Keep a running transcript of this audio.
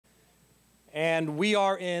And we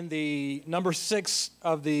are in the number 6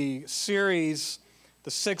 of the series,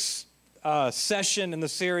 the 6th session in the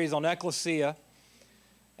series on Ekklesia.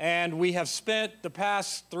 And we have spent the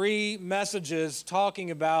past 3 messages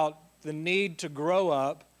talking about the need to grow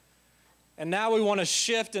up. And now we want to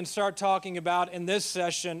shift and start talking about, in this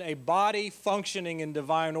session, a body functioning in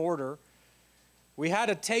divine order. We had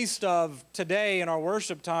a taste of today in our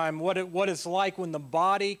worship time what it's like when the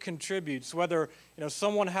body contributes, whether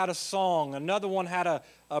someone had a song, another one had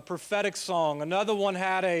a prophetic song, another one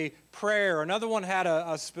had a prayer, another one had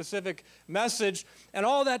a specific message, and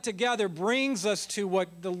all that together brings us to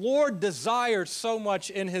what the Lord desires so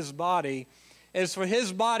much in His body, is for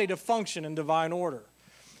His body to function in divine order.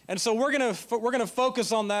 And so we're going to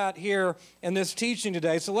focus on that here in this teaching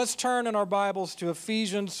today. So let's turn in our Bibles to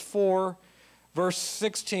Ephesians 4, verse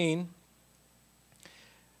 16.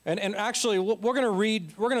 And actually, we're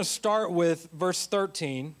going to start with verse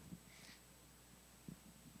 13.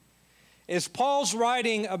 Is Paul's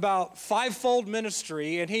writing about fivefold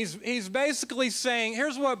ministry, and he's basically saying,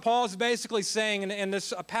 here's what Paul's basically saying in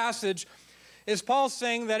this passage, is Paul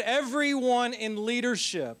saying that everyone in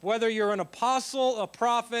leadership, whether you're an apostle, a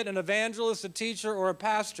prophet, an evangelist, a teacher, or a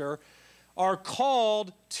pastor, are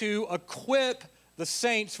called to equip the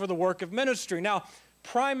saints for the work of ministry. Now,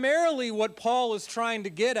 primarily what Paul is trying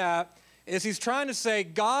to get at is he's trying to say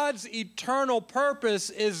God's eternal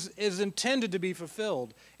purpose is intended to be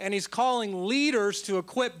fulfilled. And he's calling leaders to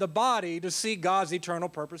equip the body to see God's eternal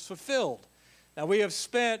purpose fulfilled. Now, we have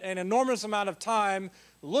spent an enormous amount of time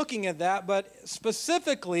looking at that, but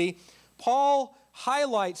specifically, Paul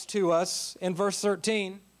highlights to us in verse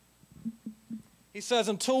 13, he says,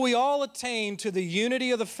 until we all attain to the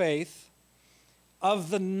unity of the faith,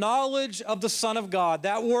 of the knowledge of the Son of God.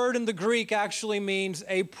 That word in the Greek actually means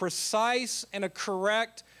a precise and a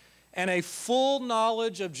correct and a full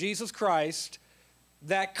knowledge of Jesus Christ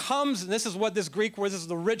that comes, and this is what this Greek word, this is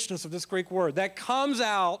the richness of this Greek word, that comes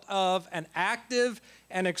out of an active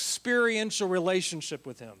and experiential relationship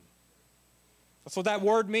with Him. That's what that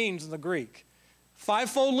word means in the Greek.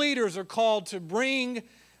 Fivefold leaders are called to bring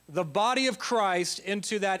the body of Christ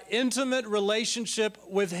into that intimate relationship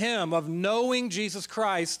with Him, of knowing Jesus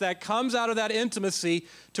Christ, that comes out of that intimacy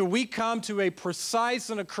till we come to a precise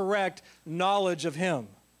and a correct knowledge of Him.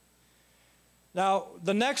 Now,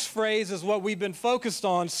 the next phrase is what we've been focused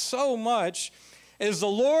on so much, is the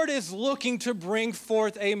Lord is looking to bring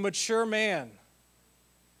forth a mature man,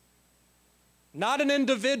 not an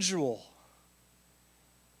individual.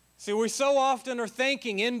 See, we so often are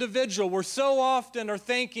thinking individual. We're so often are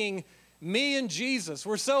thinking me and Jesus.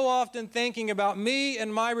 We're so often thinking about me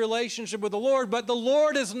and my relationship with the Lord, but the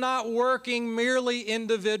Lord is not working merely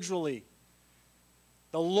individually.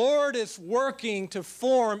 The Lord is working to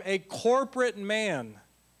form a corporate man.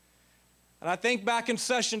 And I think back in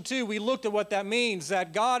session 2, we looked at what that means,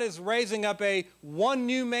 that God is raising up one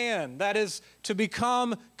new man, that is to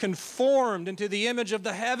become conformed into the image of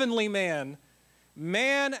the heavenly man.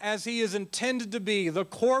 Man as he is intended to be, the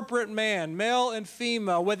corporate man, male and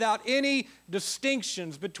female, without any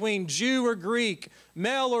distinctions between Jew or Greek,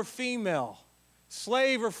 male or female,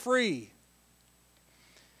 slave or free.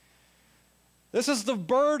 This is the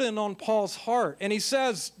burden on Paul's heart. And he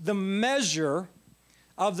says, the measure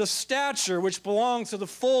of the stature which belongs to the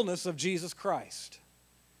fullness of Jesus Christ.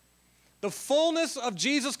 The fullness of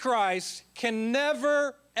Jesus Christ can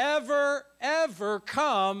never, ever, ever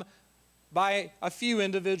come by a few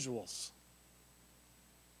individuals.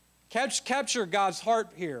 Capture God's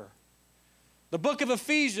heart here. The book of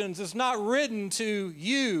Ephesians is not written to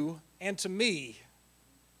you and to me.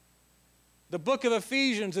 The book of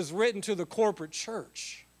Ephesians is written to the corporate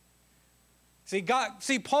church. See,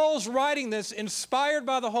 Paul's writing this inspired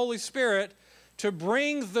by the Holy Spirit to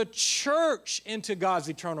bring the church into God's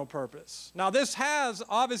eternal purpose. Now, this has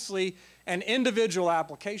obviously an individual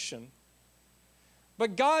application,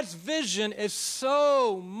 but God's vision is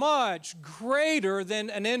so much greater than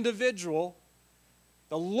an individual.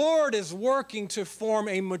 The Lord is working to form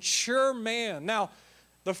a mature man. Now,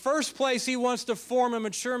 the first place He wants to form a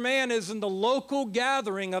mature man is in the local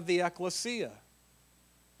gathering of the Ekklesia.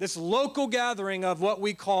 This local gathering of what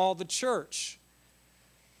we call the church.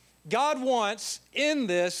 God wants in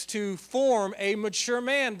this to form a mature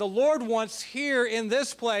man. The Lord wants here in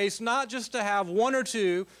this place not just to have 1 or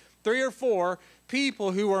 2, 3 or 4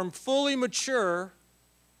 people who are fully mature.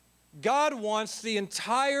 God wants the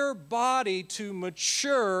entire body to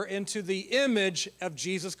mature into the image of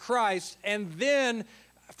Jesus Christ, and then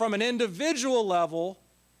from an individual level,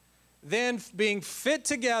 then being fit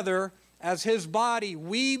together as His body,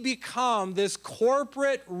 we become this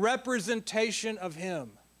corporate representation of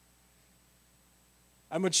Him.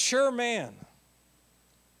 A mature man.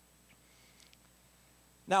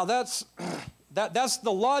 Now that's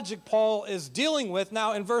the logic Paul is dealing with.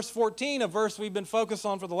 Now in verse 14, a verse we've been focused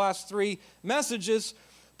on for the last 3 messages,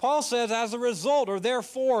 Paul says, as a result, or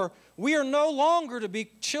therefore, we are no longer to be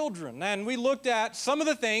children. And we looked at some of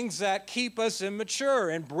the things that keep us immature: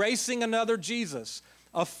 embracing another Jesus,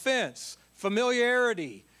 offense,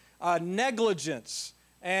 familiarity, negligence,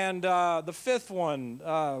 and the 5th one.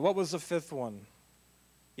 What was the 5th one?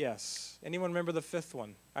 Yes. Anyone remember the 5th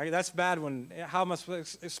one? That's bad one. How am I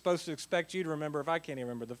supposed to expect you to remember if I can't even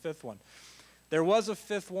remember the 5th one? There was a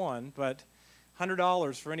 5th one, but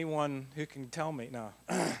 $100 for anyone who can tell me. No.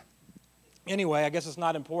 Anyway, I guess it's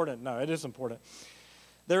not important. No, it is important.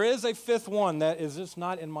 There is a 5th one that is just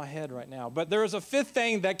not in my head right now. But there is a 5th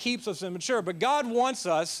thing that keeps us immature. But God wants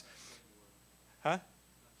us,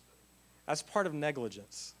 That's part of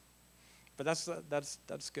negligence. But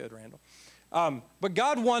that's good, Randall. But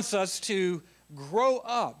God wants us to grow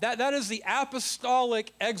up. That is the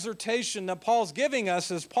apostolic exhortation that Paul's giving us,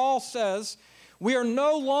 as Paul says, we are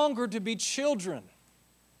no longer to be children.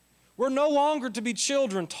 We're no longer to be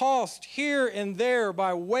children, tossed here and there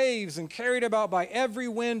by waves and carried about by every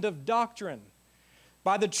wind of doctrine,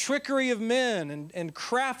 by the trickery of men and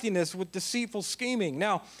craftiness with deceitful scheming.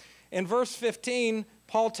 Now, in verse 15,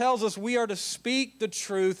 Paul tells us we are to speak the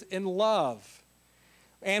truth in love,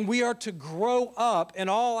 and we are to grow up in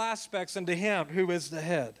all aspects into Him who is the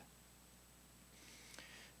head.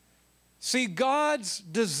 See, God's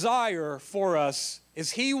desire for us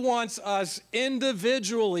is He wants us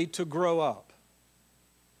individually to grow up.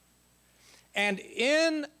 And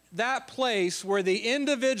in that place where the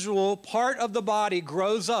individual part of the body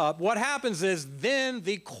grows up, what happens is then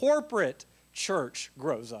the corporate church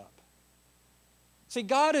grows up. See,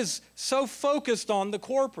 God is so focused on the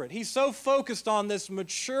corporate. He's so focused on this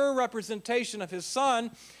mature representation of His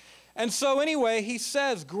Son. And so anyway, He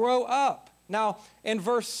says, grow up. Now, in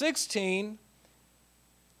verse 16,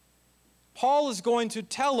 Paul is going to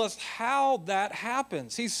tell us how that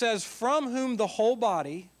happens. He says, from whom the whole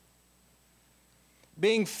body,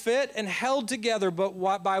 being fit and held together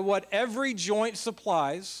by what every joint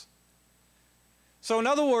supplies. So in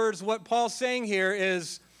other words, what Paul's saying here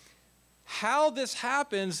is how this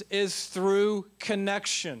happens is through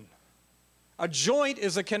connection. A joint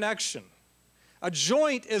is a connection. A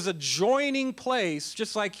joint is a joining place,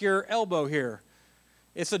 just like your elbow here.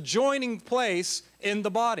 It's a joining place in the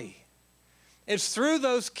body. It's through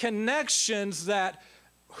those connections that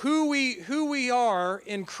who we are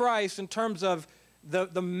in Christ in terms of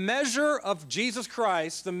the measure of Jesus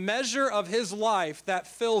Christ, the measure of His life that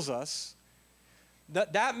fills us,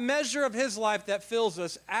 that measure of His life that fills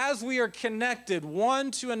us as we are connected one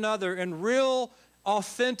to another in real,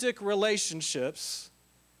 authentic relationships,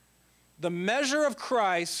 the measure of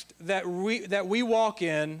Christ that we walk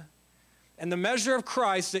in, and the measure of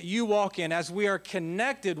Christ that you walk in as we are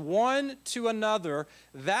connected one to another,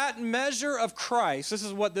 that measure of Christ, this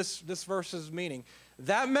is what this verse is meaning,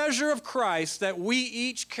 that measure of Christ that we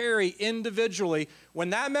each carry individually,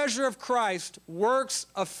 when that measure of Christ works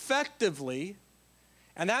effectively,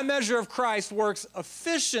 and that measure of Christ works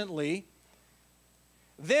efficiently,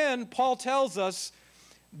 then Paul tells us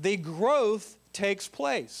the growth takes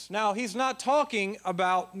place. Now, he's not talking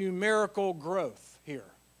about numerical growth here.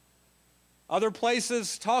 Other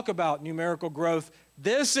places talk about numerical growth.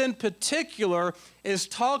 This in particular is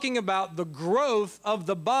talking about the growth of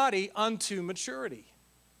the body unto maturity.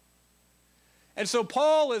 And so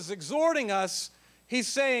Paul is exhorting us. He's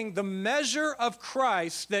saying the measure of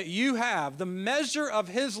Christ that you have, the measure of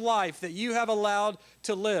His life that you have allowed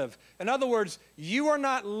to live. In other words, you are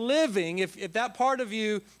not living, if that part of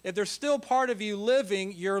you, if there's still part of you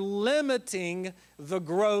living, you're limiting the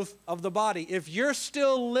growth of the body. If you're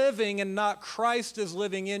still living and not Christ is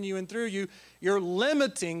living in you and through you, you're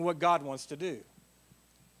limiting what God wants to do.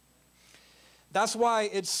 That's why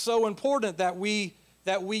it's so important that we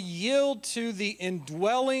yield to the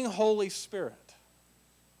indwelling Holy Spirit.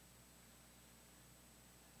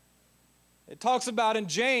 It talks about in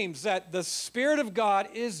James that the Spirit of God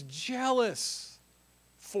is jealous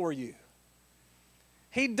for you.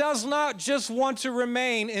 He does not just want to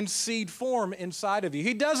remain in seed form inside of you.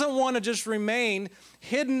 He doesn't want to just remain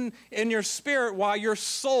hidden in your spirit while your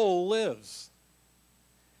soul lives.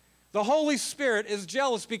 The Holy Spirit is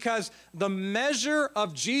jealous because the measure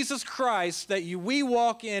of Jesus Christ that we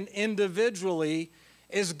walk in individually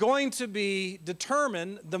is going to be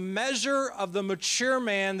determined the measure of the mature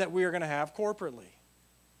man that we are going to have corporately.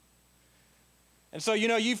 And so,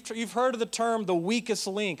 you've heard of the term the weakest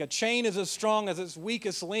link. A chain is as strong as its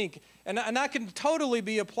weakest link. And that can totally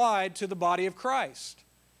be applied to the body of Christ.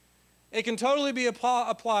 It can totally be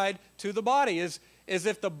applied to the body. Is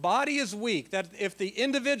if the body is weak, that if the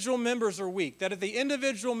individual members are weak, that if the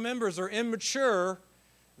individual members are immature,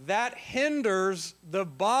 that hinders the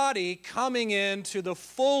body coming into the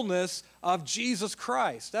fullness of Jesus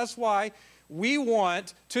Christ. That's why we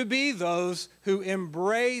want to be those who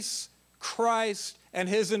embrace Christ and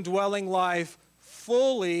his indwelling life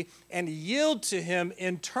fully and yield to him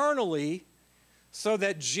internally so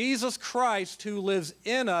that Jesus Christ, who lives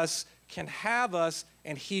in us, can have us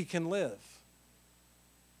and he can live.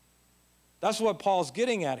 That's what Paul's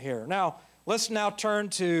getting at here. Now, let's now turn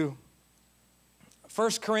to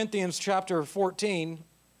 1 Corinthians chapter 14,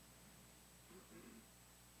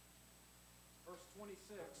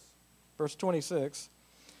 verse 26.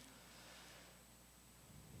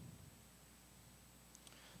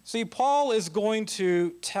 See, Paul is going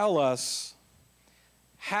to tell us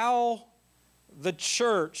how the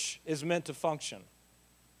church is meant to function.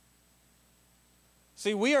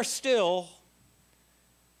 See, we are still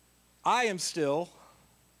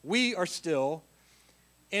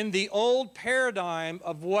in the old paradigm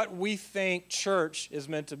of what we think church is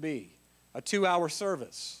meant to be. A 2-hour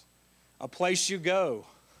service, a place you go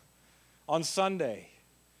on Sunday,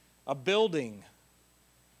 a building.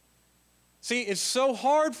 See, it's so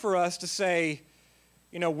hard for us to say,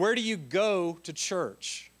 where do you go to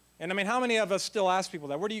church? And I mean, how many of us still ask people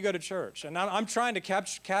that? Where do you go to church? And I'm trying to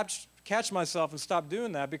catch myself and stop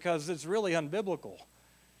doing that because it's really unbiblical.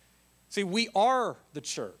 See, we are the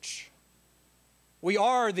church. We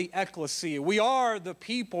are the Ekklesia. We are the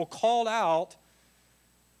people called out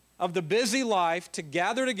of the busy life to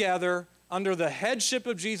gather together under the headship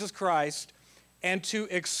of Jesus Christ and to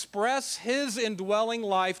express his indwelling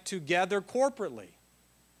life together corporately.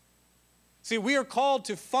 See, we are called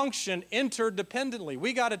to function interdependently.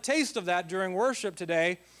 We got a taste of that during worship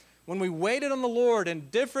today when we waited on the Lord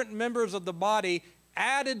and different members of the body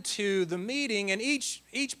added to the meeting, and each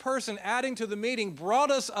person adding to the meeting brought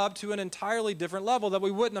us up to an entirely different level that we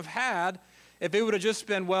wouldn't have had if it would have just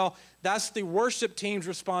been, well, that's the worship team's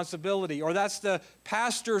responsibility or that's the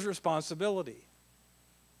pastor's responsibility.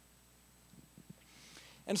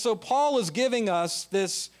 And so Paul is giving us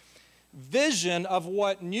this vision of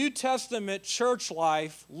what New Testament church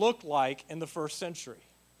life looked like in the first century.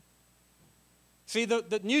 See,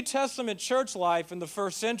 the New Testament church life in the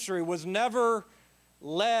first century was never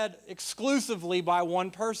led exclusively by one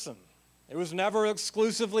person. It was never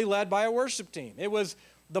exclusively led by a worship team. It was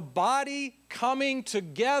the body coming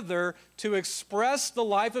together to express the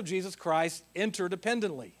life of Jesus Christ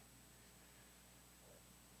interdependently.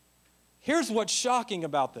 Here's what's shocking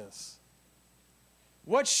about this.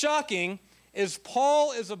 What's shocking is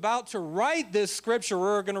Paul is about to write this scripture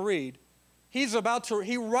we're going to read. He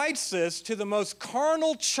writes this to the most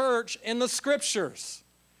carnal church in the scriptures.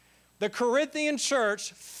 The Corinthian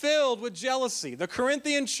church filled with jealousy. The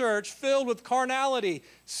Corinthian church filled with carnality,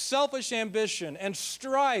 selfish ambition, and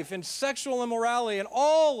strife, and sexual immorality, and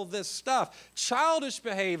all of this stuff. Childish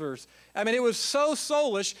behaviors. I mean, it was so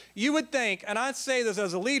soulish, you would think, and I say this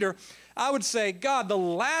as a leader, I would say, God, the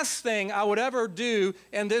last thing I would ever do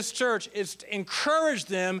in this church is to encourage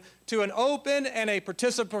them to an open and a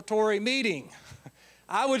participatory meeting.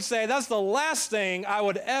 I would say that's the last thing I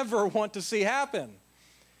would ever want to see happen.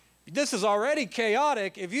 This is already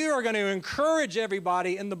chaotic. If you are going to encourage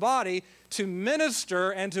everybody in the body to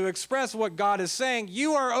minister and to express what God is saying,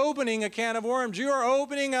 you are opening a can of worms. You are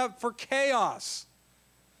opening up for chaos.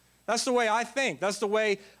 That's the way I think. That's the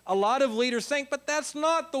way a lot of leaders think, but that's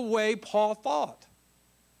not the way Paul thought.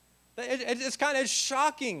 It's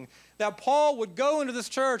shocking that Paul would go into this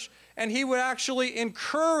church and he would actually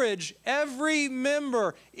encourage every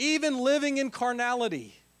member, even living in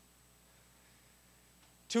carnality,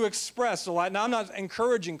 to express the light. Now, I'm not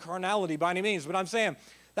encouraging carnality by any means, but I'm saying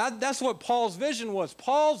that's what Paul's vision was.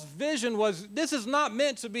 Paul's vision was, this is not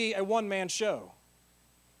meant to be a one-man show.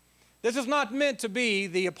 This is not meant to be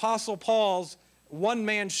the Apostle Paul's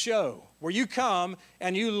one-man show where you come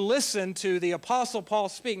and you listen to the Apostle Paul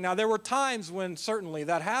speak. Now, there were times when certainly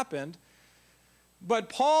that happened, but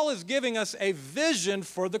Paul is giving us a vision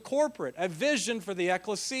for the corporate, a vision for the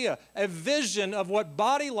Ekklesia, a vision of what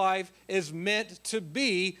body life is meant to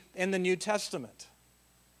be in the New Testament.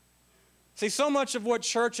 See, so much of what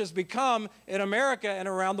church has become in America and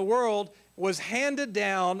around the world was handed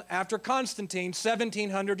down after Constantine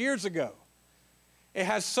 1,700 years ago. It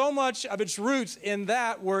has so much of its roots in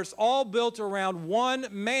that where it's all built around one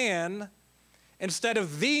man instead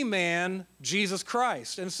of the man, Jesus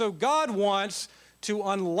Christ. And so God wants to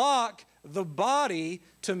unlock the body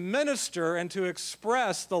to minister and to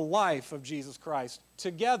express the life of Jesus Christ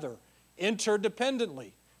together,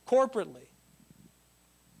 interdependently, corporately.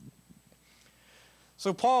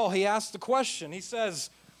 So Paul, he asks the question. He says,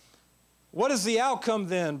 what is the outcome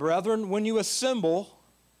then, brethren, when you assemble?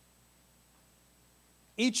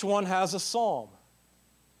 Each one has a psalm.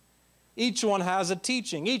 Each one has a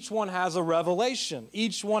teaching. Each one has a revelation.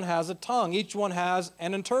 Each one has a tongue. Each one has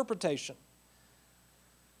an interpretation.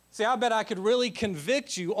 See, I bet I could really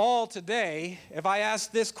convict you all today if I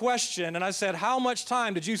asked this question and I said, how much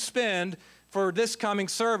time did you spend for this coming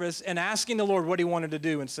service in asking the Lord what He wanted to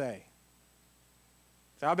do and say?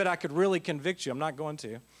 So I bet I could really convict you. I'm not going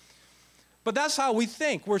to. But that's how we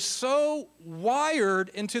think. We're so wired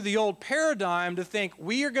into the old paradigm to think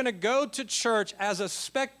we are going to go to church as a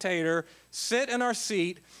spectator, sit in our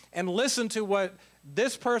seat, and listen to what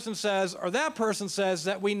this person says or that person says,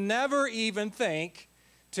 that we never even think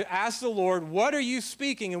to ask the Lord, what are you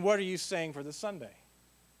speaking and what are you saying for this Sunday?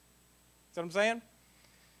 See what I'm saying?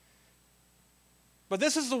 But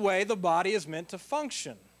this is the way the body is meant to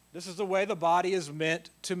function. This is the way the body is meant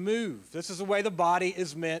to move. This is the way the body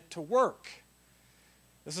is meant to work.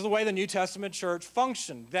 This is the way the New Testament church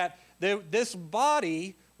functioned, that this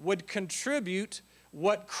body would contribute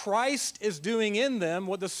what Christ is doing in them,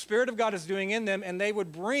 what the Spirit of God is doing in them, and they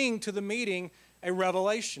would bring to the meeting a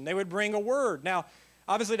revelation. They would bring a word. Now,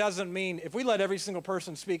 obviously, it doesn't mean if we let every single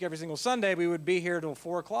person speak every single Sunday, we would be here till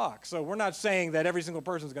 4 o'clock. So we're not saying that every single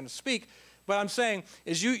person is going to speak. But I'm saying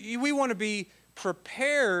is we want to be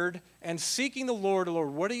prepared and seeking the Lord,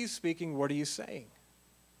 what are you speaking? What are you saying?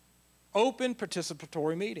 Open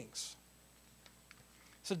participatory meetings.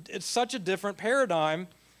 So it's such a different paradigm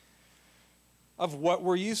of what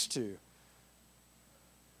we're used to.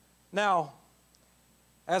 Now,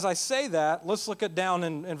 as I say that, let's look at down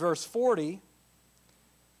in verse 40.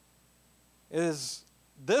 This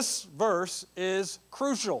verse is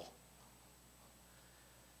crucial.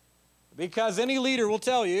 Because any leader will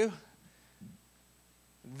tell you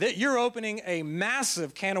that you're opening a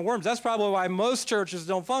massive can of worms. That's probably why most churches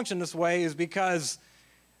don't function this way, is because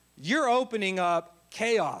you're opening up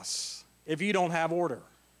chaos if you don't have order.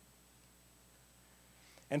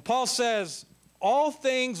 And Paul says, all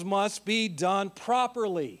things must be done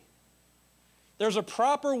properly. There's a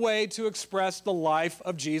proper way to express the life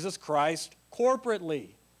of Jesus Christ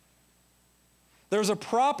corporately. There's a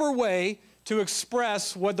proper way to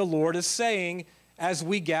express what the Lord is saying as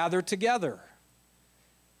we gather together.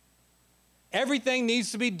 Everything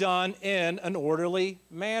needs to be done in an orderly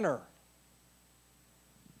manner.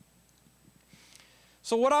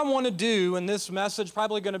 So what I want to do in this message,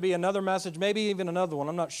 probably going to be another message, maybe even another one,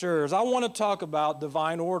 I'm not sure, is I want to talk about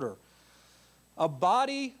divine order. A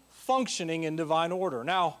body functioning in divine order.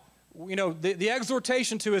 Now, you know, the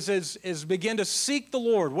exhortation to us is begin to seek the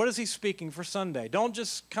Lord. What is He speaking for Sunday? Don't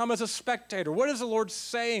just come as a spectator. What is the Lord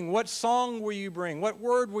saying? What song will you bring? What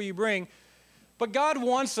word will you bring? But God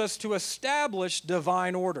wants us to establish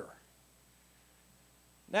divine order.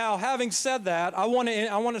 Now, having said that, I want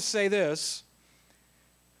to say this.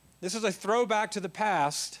 This is a throwback to the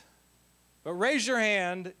past, but raise your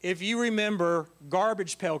hand if you remember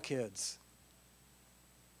Garbage Pail Kids.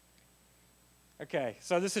 Okay,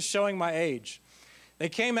 so this is showing my age. They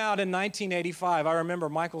came out in 1985. I remember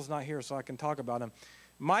Michael's not here, so I can talk about him.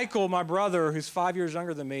 Michael, my brother, who's 5 years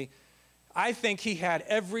younger than me, I think he had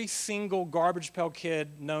every single Garbage Pail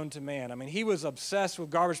Kid known to man. I mean, he was obsessed with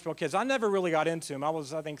Garbage Pail Kids. I never really got into him. I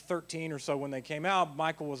was, I think, 13 or so when they came out.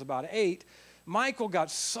 Michael was about 8. Michael got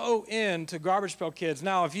so into Garbage Pail Kids.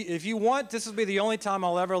 Now, if you want, this will be the only time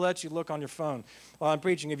I'll ever let you look on your phone while I'm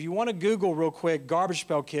preaching. If you want to Google real quick Garbage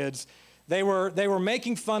Pail Kids, they were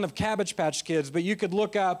making fun of Cabbage Patch Kids, but you could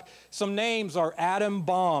look up, some names are Atom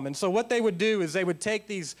Bomb. And so what they would do is they would take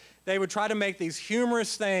these, they would try to make these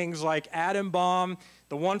humorous things like Atom Bomb.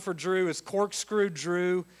 The one for Drew is Corkscrew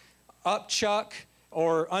Drew, Up Chuck,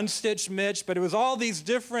 or Unstitched Mitch. But it was all these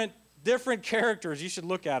different characters. You should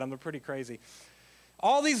look at them. They're pretty crazy.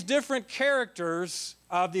 All these different characters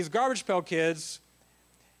of these Garbage Pail Kids.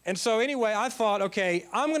 And so anyway, I thought, okay,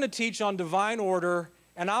 I'm going to teach on divine order,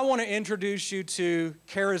 and I want to introduce you to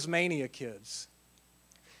Charismania Kids.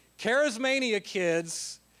 Charismania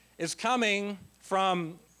Kids is coming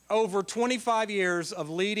from over 25 years of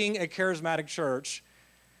leading a charismatic church.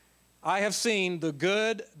 I have seen the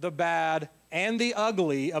good, the bad, and the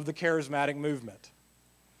ugly of the charismatic movement.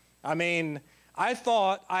 I mean, I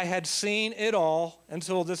thought I had seen it all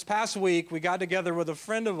until this past week. We got together with a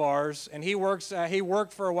friend of ours, and he worked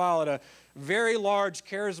for a while at a very large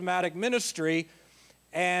charismatic ministry,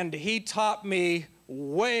 and he taught me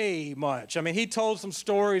way much. I mean, he told some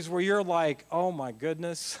stories where you're like, oh my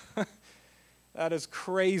goodness, that is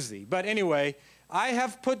crazy. But anyway, I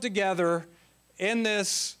have put together in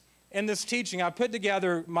this teaching, I put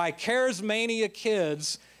together my Charismania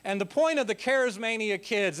kids. And the point of the Charismania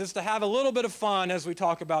kids is to have a little bit of fun as we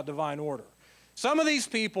talk about divine order. Some of these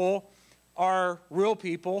people are real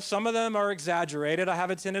people. Some of them are exaggerated. I have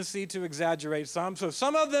a tendency to exaggerate some. So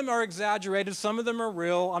some of them are exaggerated. Some of them are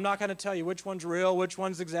real. I'm not going to tell you which one's real, which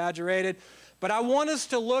one's exaggerated. But I want us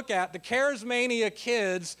to look at the Charismania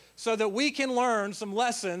kids so that we can learn some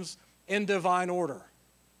lessons in divine order.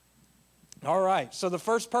 All right, so the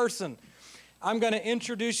first person I'm going to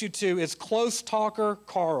introduce you to is Close Talker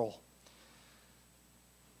Carl.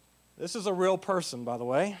 This is a real person, by the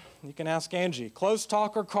way. You can ask Angie. Close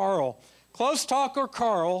Talker Carl. Close Talker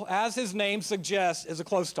Carl, as his name suggests, is a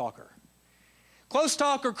close talker. Close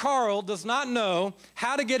Talker Carl does not know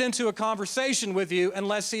how to get into a conversation with you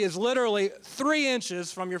unless he is literally 3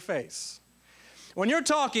 inches from your face. When you're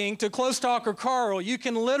talking to Close Talker Carl, you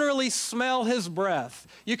can literally smell his breath.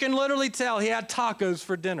 You can literally tell he had tacos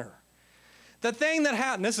for dinner. The thing that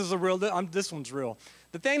happened, this one's real.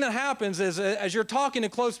 The thing that happens is as you're talking to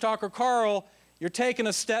Close Talker Carl, you're taking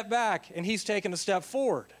a step back and he's taking a step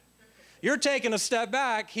forward. You're taking a step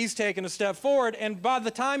back, he's taking a step forward, and by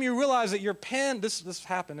the time you realize that you're pinned, this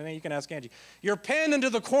happened, and you can ask Angie, you're pinned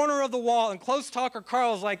into the corner of the wall, and Close Talker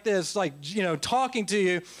Carl's like this, like, talking to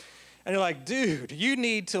you, and you're like, dude, you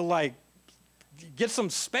need to, like, get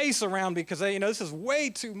some space around because, this is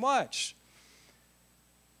way too much.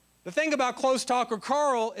 The thing about Close Talker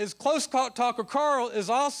Carl is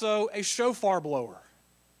also a shofar blower.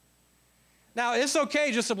 Now, it's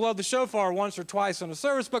okay just to blow the shofar once or twice in a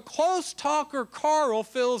service, but Close Talker Carl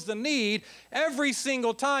feels the need every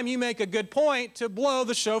single time you make a good point to blow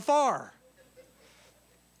the shofar.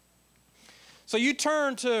 So you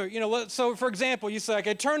turn to, so for example, you say,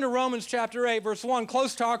 okay, turn to Romans chapter 8, verse 1.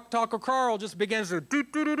 Close Talker Carl just begins to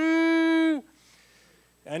do-do-do-do.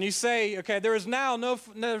 And you say, okay, there's now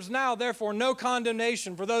therefore no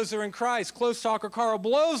condemnation for those who are in Christ. Close Talker Carl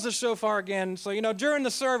blows the shofar again. So, during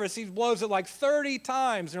the service, he blows it like 30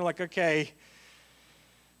 times. And you're like, okay,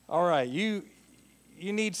 all right, you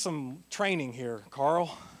need some training here,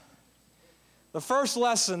 Carl. The first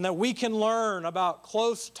lesson that we can learn about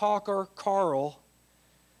Close Talker Carl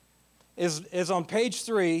is on page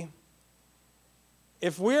 3.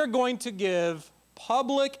 If we're going to give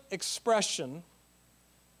public expression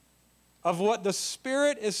of what the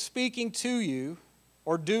Spirit is speaking to you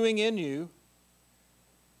or doing in you,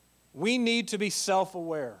 we need to be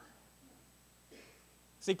self-aware.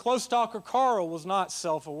 See, Close Talker Carl was not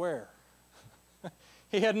self-aware.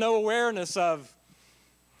 He had no awareness of,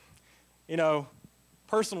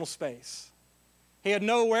 personal space. He had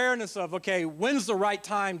no awareness of, okay, when's the right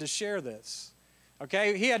time to share this?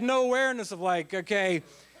 Okay, he had no awareness of like, okay,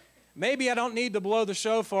 maybe I don't need to blow the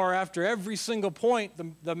shofar after every single point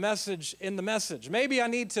the message. Maybe I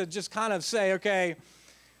need to just kind of say, okay,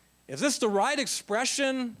 is this the right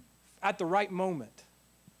expression at the right moment?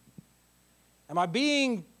 Am I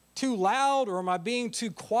being too loud or am I being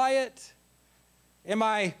too quiet? Am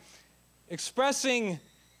I expressing,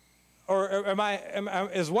 or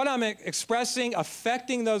is what I'm expressing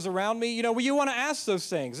affecting those around me? You want to ask those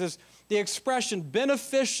things. Is the expression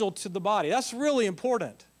beneficial to the body? That's really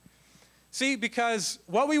important. See, because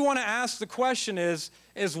what we want to ask the question is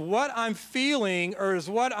what I'm feeling or is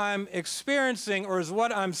what I'm experiencing or is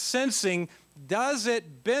what I'm sensing, does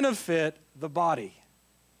it benefit the body?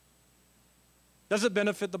 Does it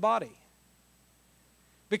benefit the body?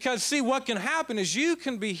 Because, see, what can happen is you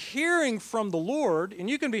can be hearing from the Lord, and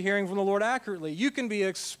you can be hearing from the Lord accurately. You can be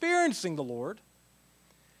experiencing the Lord,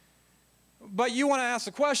 but you want to ask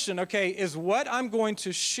the question, okay, is what I'm going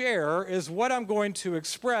to share, is what I'm going to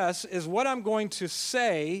express, is what I'm going to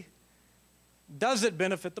say, does it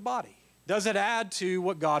benefit the body? Does it add to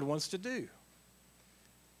what God wants to do?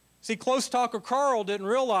 See, Close Talker Carl didn't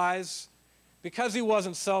realize, because he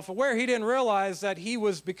wasn't self-aware, he didn't realize that he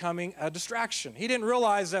was becoming a distraction. He didn't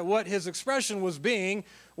realize that what his expression was being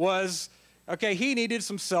was, okay, he needed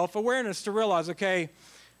some self-awareness to realize, okay,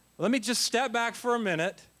 let me just step back for a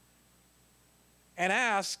minute and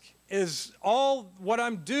ask, is all what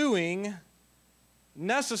I'm doing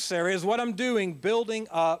necessary? Is what I'm doing building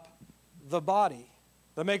up the body?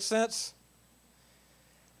 That makes sense?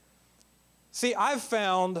 See, I've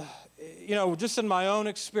found, just in my own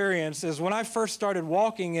experience, is when I first started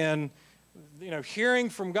walking in, hearing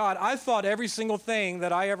from God, I thought every single thing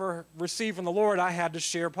that I ever received from the Lord, I had to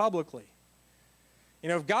share publicly.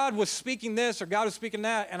 If God was speaking this or God was speaking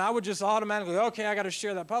that, and I would just automatically, okay, I got to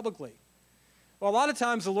share that publicly. Well, a lot of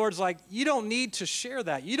times the Lord's like, you don't need to share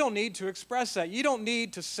that. You don't need to express that. You don't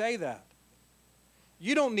need to say that.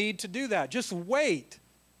 You don't need to do that. Just wait.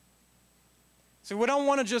 See, we don't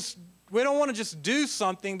want to just do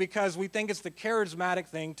something because we think it's the charismatic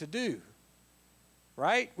thing to do.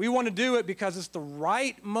 Right? We want to do it because it's the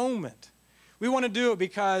right moment. We want to do it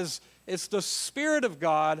because it's the Spirit of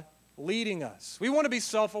God leading us. We want to be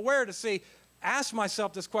self-aware to ask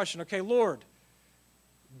myself this question, okay, Lord,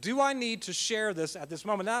 do I need to share this at this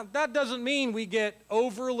moment? Now, that doesn't mean we get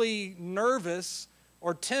overly nervous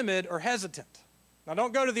or timid or hesitant. Now,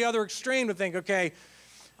 don't go to the other extreme to think, okay,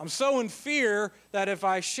 I'm so in fear that if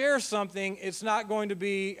I share something, it's not going to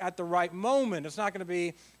be at the right moment. It's not going to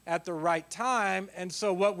be at the right time. And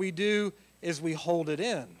so what we do is we hold it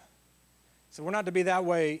in. So we're not to be that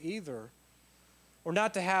way either. We're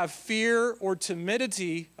not to have fear or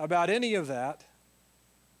timidity about any of that.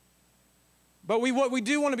 But we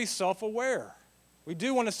do want to be self-aware. We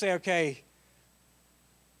do want to say, okay,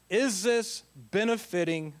 is this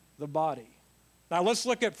benefiting the body? Now let's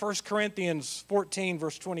look at 1 Corinthians 14,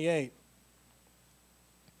 verse 28.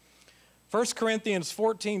 1 Corinthians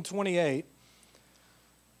 14, 28.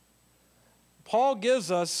 Paul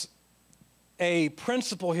gives us a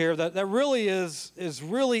principle here that really is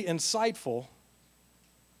really insightful.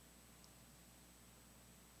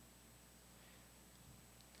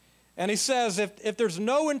 And he says, if there's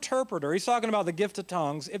no interpreter, he's talking about the gift of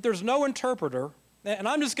tongues, if there's no interpreter, and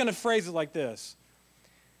I'm just going to phrase it like this,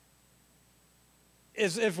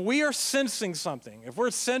 is if we are sensing something, if we're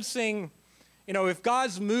sensing, if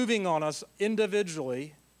God's moving on us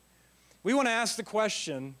individually, we want to ask the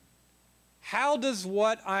question, how does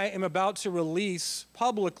what I am about to release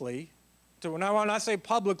publicly, when I say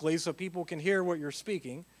publicly so people can hear what you're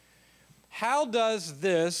speaking, how does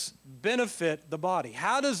this benefit the body?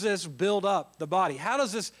 How does this build up the body? How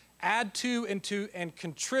does this add to and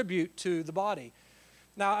contribute to the body?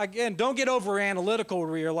 Now, again, don't get over analytical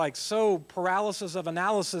where you're like so paralysis of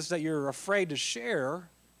analysis that you're afraid to share.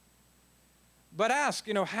 But ask,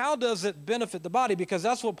 how does it benefit the body? Because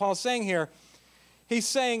that's what Paul's saying here. He's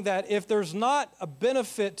saying that if there's not a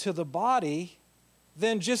benefit to the body,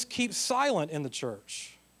 then just keep silent in the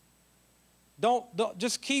church. Don't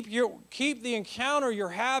just keep the encounter you're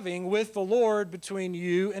having with the Lord between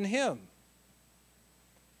you and Him.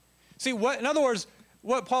 See, in other words,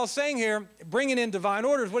 what Paul's saying here, bringing in divine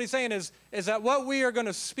orders, what he's saying is that what we are going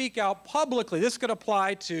to speak out publicly, this could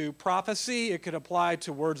apply to prophecy, it could apply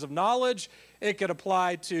to words of knowledge, it could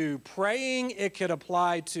apply to praying, it could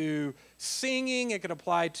apply to singing, it could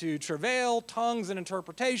apply to travail, tongues and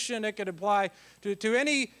interpretation, it could apply to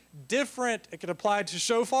any different, it could apply to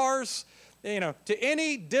shofars, to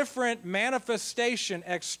any different manifestation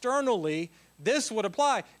externally, this would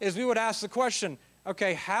apply, is we would ask the question,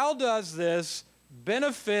 okay, how does this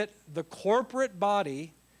benefit the corporate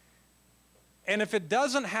body? And if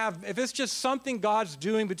it's just something God's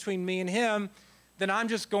doing between me and Him, then I'm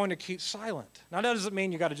just going to keep silent. Now, that doesn't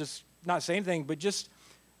mean you got to just not say anything, but just,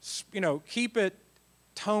 keep it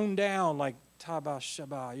toned down, like taba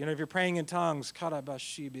shaba. If you're praying in tongues, karaba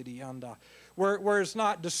shibidi yanda, where it's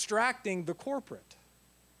not distracting the corporate.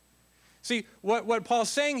 See, what Paul's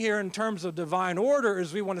saying here in terms of divine order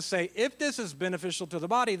is we want to say, if this is beneficial to the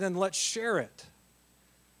body, then let's share it.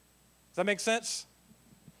 Does that make sense?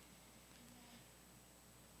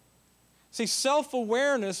 See,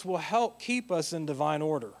 self-awareness will help keep us in divine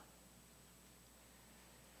order.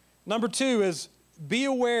 Number 2 is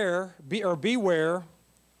beware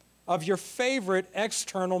of your favorite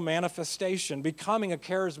external manifestation becoming a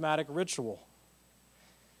charismatic ritual.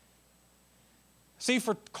 See,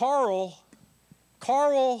 for Carl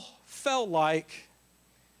felt like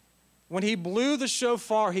when he blew the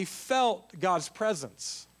shofar, he felt God's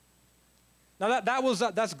presence. Now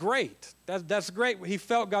that's great. That's great. He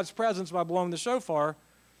felt God's presence by blowing the shofar.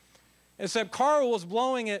 Except Carl was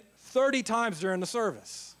blowing it 30 times during the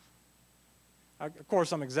service. Of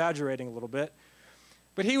course, I'm exaggerating a little bit.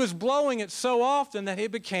 But he was blowing it so often that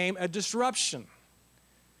it became a disruption.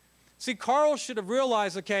 See, Carl should have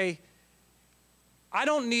realized, okay, I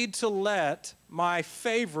don't need to let my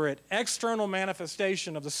favorite external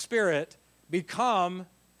manifestation of the Spirit become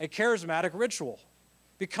a charismatic ritual,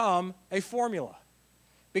 become a formula,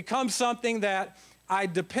 become something that I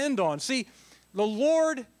depend on. See, the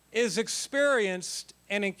Lord is experienced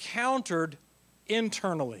and encountered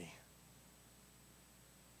internally.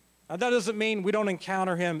 Now, that doesn't mean we don't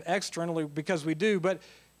encounter Him externally, because we do, but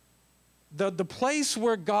the place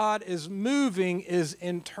where God is moving is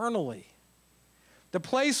internally. The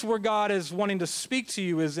place where God is wanting to speak to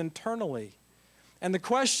you is internally. And the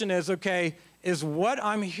question is, okay, is what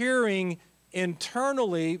I'm hearing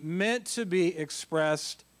internally meant to be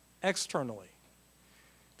expressed externally.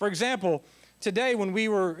 For example, today when we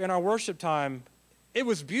were in our worship time, it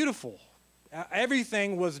was beautiful.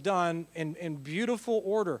 Everything was done in beautiful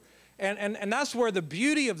order. And that's where the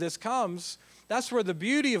beauty of this comes. That's where the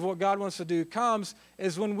beauty of what God wants to do comes,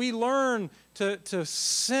 is when we learn to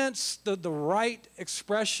sense the right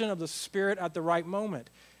expression of the Spirit at the right moment.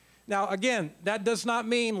 Now, again, that does not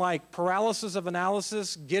mean like paralysis of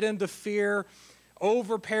analysis, get into fear,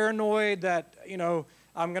 over paranoid that,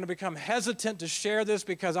 I'm going to become hesitant to share this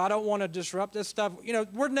because I don't want to disrupt this stuff.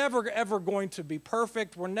 We're never, ever going to be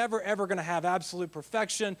perfect. We're never, ever going to have absolute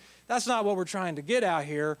perfection. That's not what we're trying to get out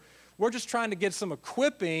here. We're just trying to get some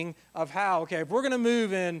equipping of how, if we're going to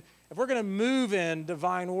move in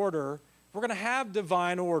divine order, if we're going to have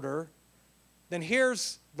divine order, then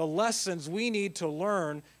here's the lessons we need to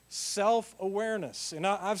learn: self-awareness. And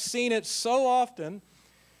I've seen it so often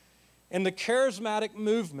in the charismatic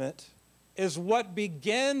movement, is what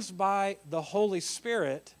begins by the Holy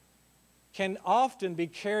Spirit can often be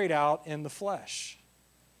carried out in the flesh.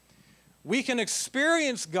 We can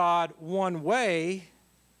experience God one way,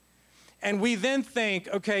 and we then think,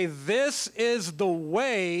 okay, this is the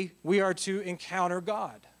way we are to encounter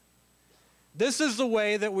God. This is the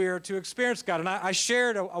way that we are to experience God. And I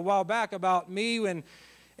shared a while back about me in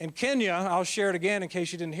Kenya. I'll share it again in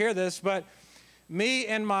case you didn't hear this, but me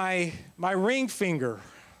and my ring finger.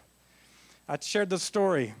 I shared the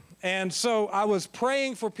story. And so I was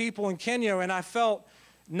praying for people in Kenya, and I felt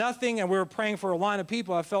nothing, and we were praying for a line of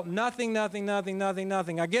people. I felt nothing.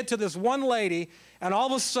 I get to this one lady, and all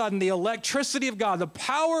of a sudden the electricity of God, the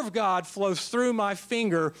power of God flows through my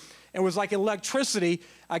finger. It was like electricity.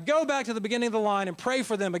 I go back to the beginning of the line and pray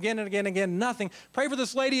for them again and again and again, nothing. Pray for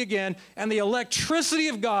this lady again, and the electricity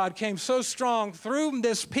of God came so strong through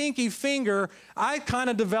this pinky finger, I kind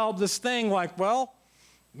of developed this thing like, well,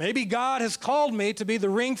 maybe God has called me to be the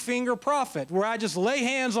ring finger prophet, where I just lay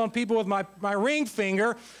hands on people with my ring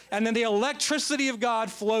finger, and then the electricity of God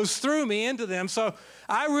flows through me into them. So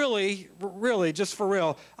I really, just for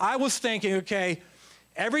real, I was thinking, okay,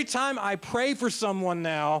 every time I pray for someone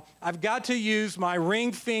now, I've got to use my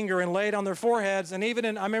ring finger and lay it on their foreheads. And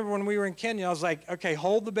even I remember when we were in Kenya, I was like, okay,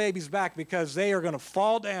 hold the babies back because they are going to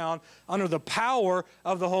fall down under the power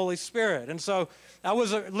of the Holy Spirit. And so I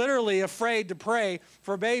was literally afraid to pray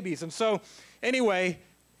for babies. And so anyway,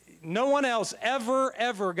 no one else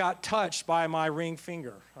ever got touched by my ring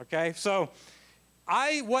finger, okay? So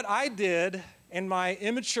what I did in my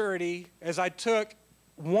immaturity is I took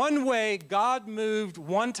one way God moved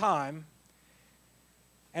one time,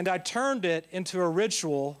 and I turned it into a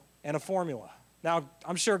ritual and a formula. Now,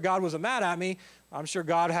 I'm sure God wasn't mad at me. I'm sure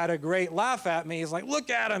God had a great laugh at me. He's like,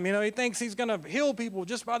 look at him. He thinks he's going to heal people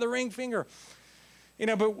just by the ring finger.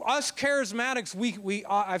 But us charismatics,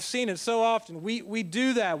 I've seen it so often. We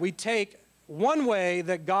do that. We take one way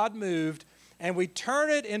that God moved, and we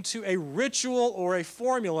turn it into a ritual or a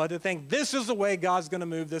formula to think this is the way God's going to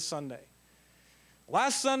move this Sunday.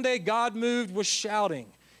 Last Sunday, God moved with shouting.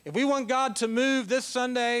 If we want God to move this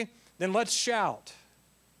Sunday, then let's shout.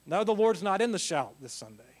 No, the Lord's not in the shout this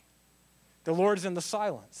Sunday. The Lord's in the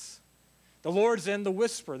silence. The Lord's in the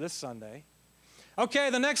whisper this Sunday. Okay,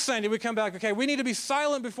 the next Sunday we come back, okay, we need to be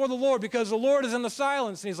silent before the Lord because the Lord is in the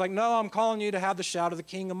silence. And he's like, no, I'm calling you to have the shout of the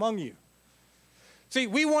King among you. See,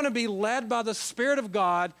 we want to be led by the Spirit of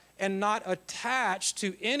God and not attached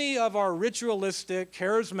to any of our ritualistic,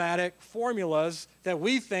 charismatic formulas that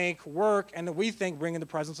we think work and that we think bring in the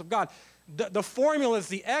presence of God. The formulas,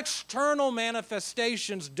 the external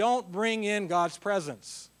manifestations don't bring in God's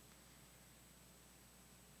presence.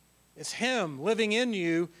 It's Him living in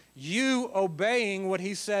you, you obeying what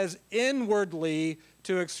He says inwardly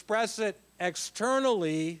to express it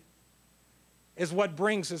externally is what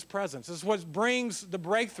brings His presence. It's what brings the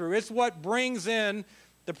breakthrough. It's what brings in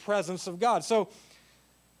the presence of God. So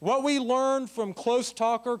what we learned from close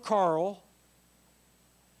talker Carl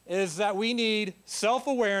is that we need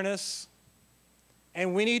self-awareness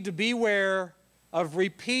and we need to beware of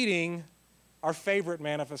repeating our favorite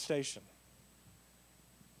manifestation.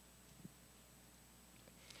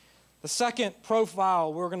 The second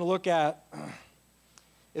profile we're going to look at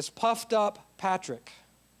is Puffed Up Patrick.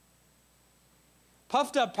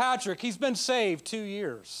 Puffed Up Patrick, he's been saved 2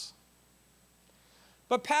 years.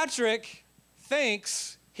 But Patrick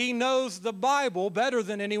thinks he knows the Bible better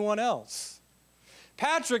than anyone else.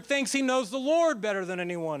 Patrick thinks he knows the Lord better than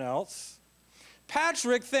anyone else.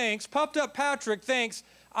 Puffed Up Patrick thinks,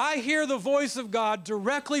 I hear the voice of God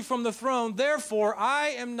directly from the throne. Therefore, I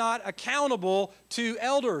am not accountable to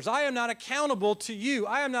elders. I am not accountable to you.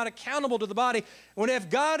 I am not accountable to the body. When if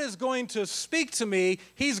God is going to speak to me,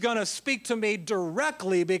 he's going to speak to me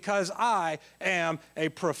directly because I am a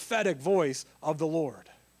prophetic voice of the Lord.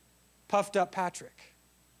 Puffed up Patrick.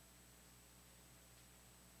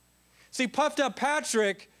 See, puffed up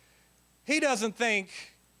Patrick, he doesn't think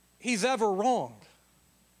he's ever wrong.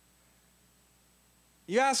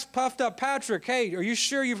 You ask puffed up Patrick, hey, are you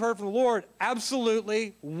sure you've heard from the Lord?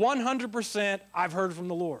 Absolutely, 100% I've heard from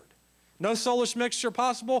the Lord. No soulish mixture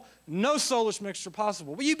possible? No soulish mixture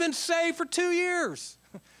possible. Well, you've been saved for 2 years.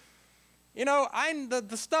 You know,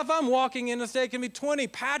 the stuff I'm walking in this day can be 20.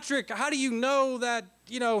 Patrick, how do you know that,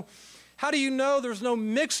 how do you know there's no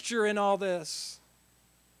mixture in all this?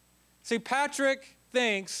 See, Patrick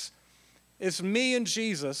thinks it's me and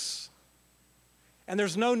Jesus, and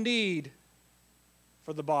there's no need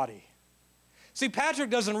for the body. See, Patrick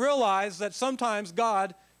doesn't realize that sometimes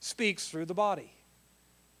God speaks through the body.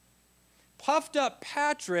 Puffed up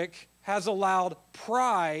Patrick has allowed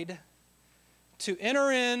pride to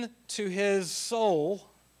enter into his soul,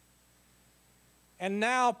 and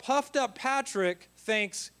now puffed up Patrick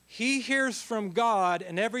thinks he hears from God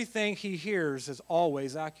and everything he hears is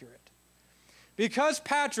always accurate. Because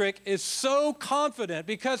Patrick is so confident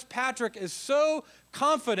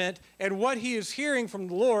in what he is hearing from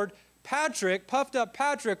the Lord, puffed up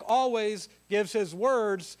Patrick, always gives his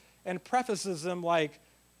words and prefaces them like,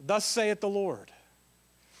 thus saith the Lord.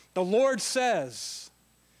 The Lord says.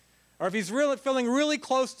 Or if he's feeling really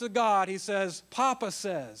close to God, he says, Papa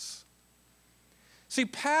says. See,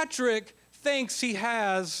 Patrick thinks he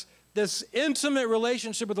has this intimate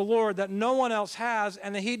relationship with the Lord that no one else has,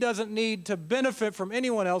 and that he doesn't need to benefit from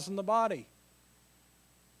anyone else in the body.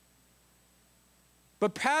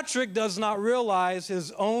 But Patrick does not realize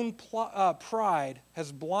his own pride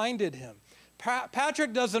has blinded him.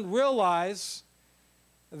 Patrick doesn't realize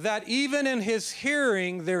that even in his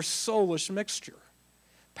hearing, there's soulish mixture.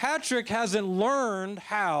 Patrick hasn't learned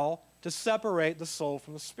how to separate the soul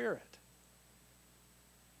from the spirit.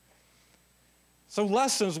 So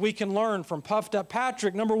lessons we can learn from puffed up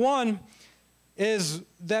Patrick. Number one is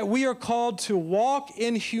that we are called to walk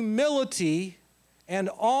in humility and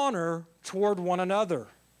honor toward one another,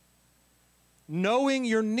 knowing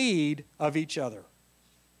your need of each other.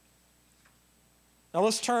 Now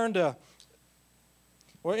let's turn to,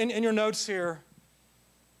 well, in your notes here,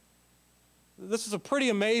 this is a pretty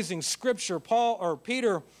amazing scripture.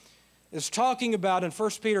 Peter is talking about in 1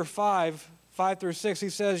 Peter 5:5-6. He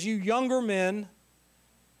says, you younger men,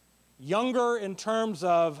 younger in terms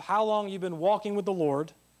of how long you've been walking with the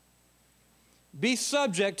Lord, be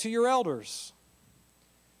subject to your elders.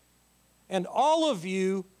 And all of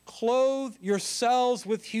you clothe yourselves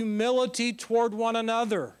with humility toward one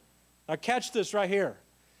another. Now catch this right here.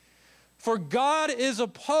 For God is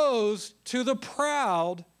opposed to the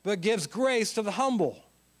proud, but gives grace to the humble.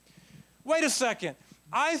 Wait a second.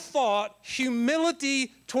 I thought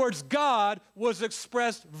humility towards God was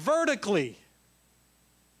expressed vertically.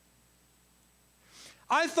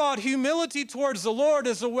 I thought humility towards the Lord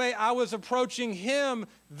is the way I was approaching him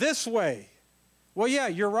this way. Well, yeah,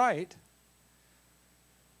 you're right.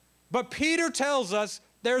 But Peter tells us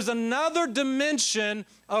there's another dimension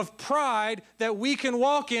of pride that we can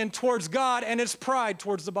walk in towards God, and it's pride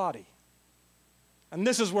towards the body. And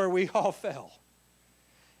this is where we all fell.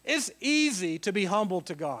 It's easy to be humble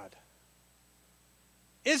to God.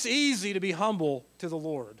 It's easy to be humble to the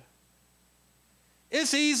Lord.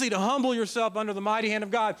 It's easy to humble yourself under the mighty hand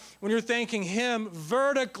of God when you're thanking him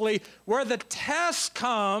vertically. Where the test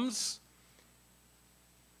comes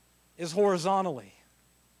is horizontally.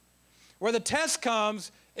 Where the test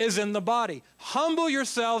comes is in the body. Humble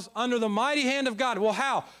yourselves under the mighty hand of God. Well,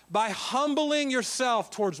 how? By humbling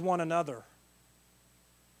yourself towards one another.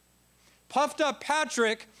 Puffed up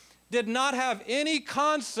Patrick did not have any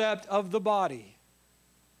concept of the body.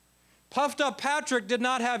 Puffed up Patrick did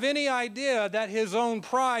not have any idea that his own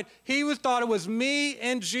pride, thought it was me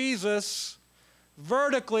and Jesus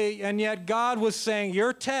vertically, and yet God was saying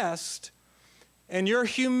your test and your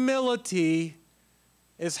humility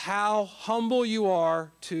is how humble you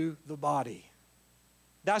are to the body.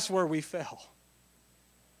 That's where we fell.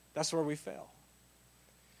 That's where we fell.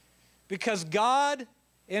 Because God,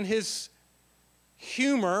 in his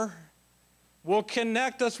humor, will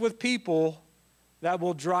connect us with people that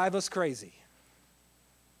will drive us crazy.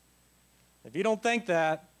 If you don't think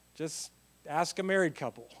that, just ask a married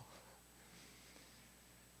couple.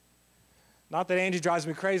 Not that Angie drives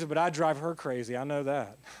me crazy, but I drive her crazy. I know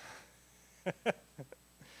that.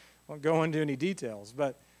 won't go into any details,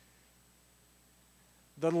 but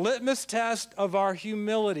the litmus test of our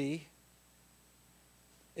humility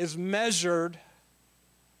is measured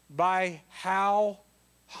by how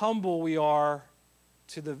humble we are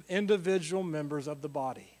to the individual members of the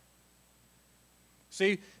body.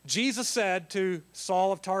 See, Jesus said to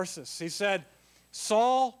Saul of Tarsus, he said,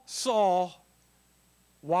 Saul, Saul,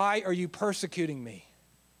 why are you persecuting me?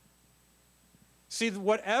 See,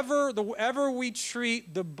 whatever we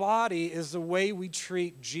treat the body is the way we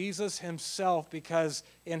treat Jesus himself, because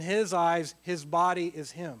in his eyes, his body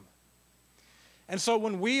is him. And so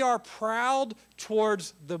when we are proud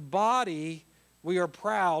towards the body, we are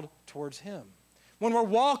proud towards him. When we're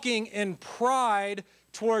walking in pride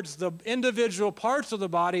towards the individual parts of the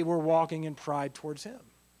body, we're walking in pride towards him.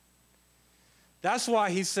 That's why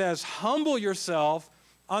he says, humble yourself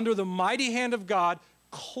under the mighty hand of God.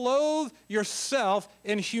 Clothe yourself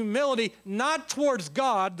in humility, not towards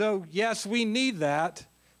God, though, yes, we need that,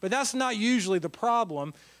 but that's not usually the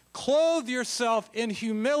problem. Clothe yourself in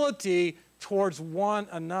humility towards one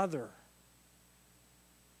another.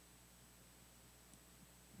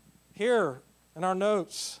 Here in our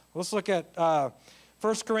notes, let's look at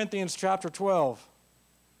 1 Corinthians chapter 12.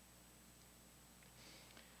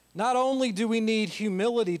 Not only do we need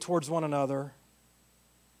humility towards one another,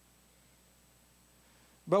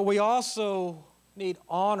 but we also need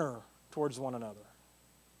honor towards one another.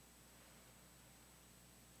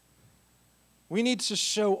 We need to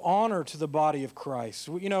show honor to the body of Christ.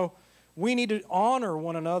 We need to honor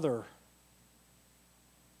one another.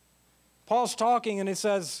 Paul's talking and he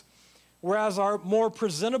says, whereas our more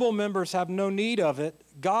presentable members have no need of it,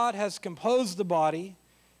 God has composed the body,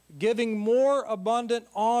 giving more abundant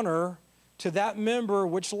honor to that member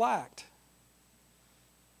which lacked.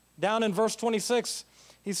 Down in verse 26,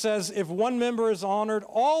 he says, if one member is honored,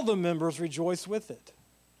 all the members rejoice with it.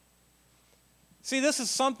 See, this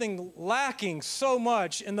is something lacking so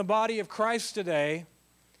much in the body of Christ today,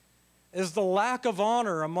 is the lack of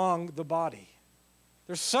honor among the body.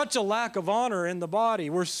 There's such a lack of honor in the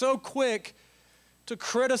body. We're so quick to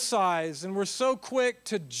criticize, and we're so quick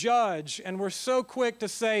to judge, and we're so quick to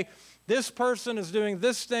say, this person is doing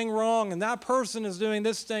this thing wrong, and that person is doing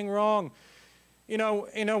this thing wrong.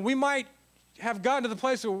 We might have gotten to the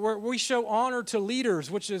place where we show honor to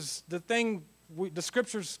leaders, which is the thing the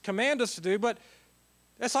scriptures command us to do, but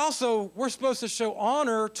it's also, we're supposed to show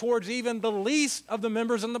honor towards even the least of the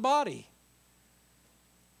members in the body.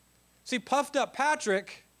 See, puffed up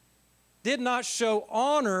Patrick did not show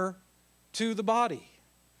honor to the body.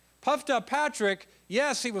 Puffed up Patrick,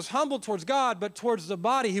 yes, he was humble towards God, but towards the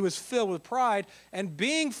body he was filled with pride. And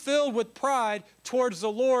being filled with pride towards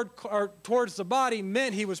the Lord, or towards the body,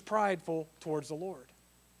 meant he was prideful towards the Lord.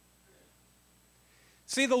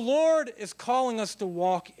 See, the Lord is calling us to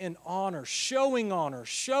walk in honor, showing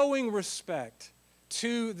respect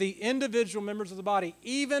to the individual members of the body,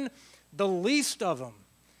 even the least of them.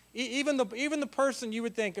 Even the person you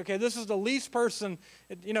would think, okay, this is the least person,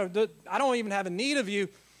 I don't even have a need of you.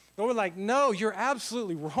 But we're like, no, you're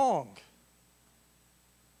absolutely wrong.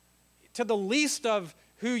 To the least of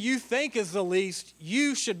who you think is the least,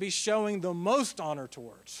 you should be showing the most honor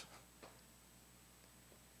towards.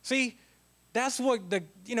 See, that's what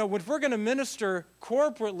if we're going to minister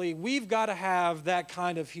corporately, we've got to have that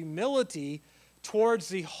kind of humility towards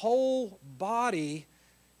the whole body,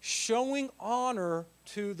 showing honor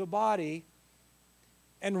to the body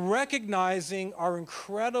and recognizing our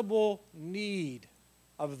incredible need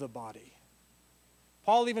of the body.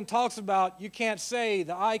 Paul even talks about the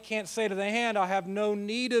eye can't say to the hand, I have no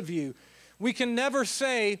need of you. We can never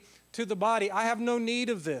say to the body, I have no need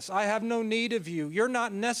of this. I have no need of you. You're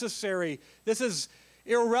not necessary. This is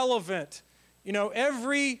irrelevant.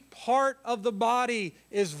 Every part of the body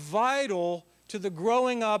is vital to the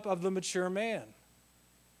growing up of the mature man.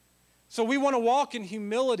 So we want to walk in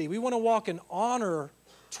humility. We want to walk in honor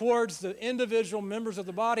towards the individual members of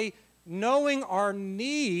the body, knowing our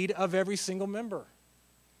need of every single member.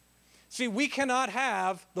 See, we cannot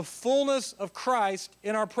have the fullness of Christ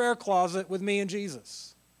in our prayer closet with me and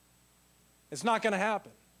Jesus. It's not going to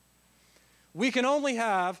happen. We can only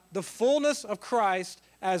have the fullness of Christ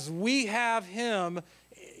as we have him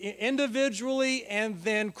individually and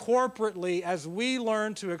then corporately as we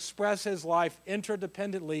learn to express his life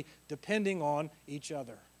interdependently, depending on each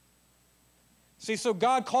other. See, so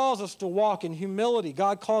God calls us to walk in humility.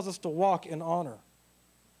 God calls us to walk in honor.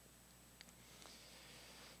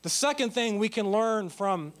 The second thing we can learn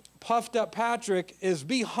from puffed up Patrick is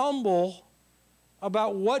be humble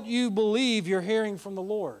about what you believe you're hearing from the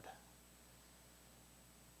Lord.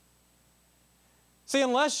 See,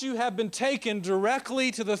 unless you have been taken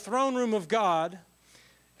directly to the throne room of God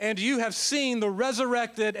and you have seen the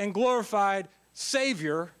resurrected and glorified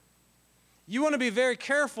Savior, you want to be very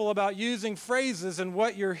careful about using phrases and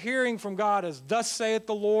what you're hearing from God as "thus saith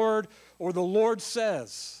the Lord" or "the Lord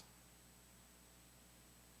says."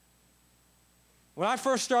 When I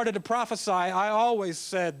first started to prophesy, I always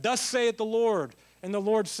said, "Thus saith the Lord," and "the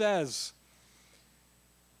Lord says."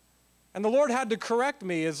 And the Lord had to correct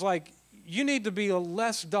me. It's like, you need to be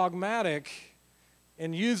less dogmatic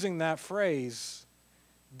in using that phrase,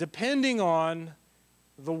 depending on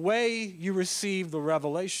the way you receive the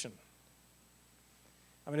revelation.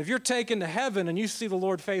 I mean, if you're taken to heaven and you see the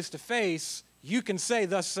Lord face to face, you can say,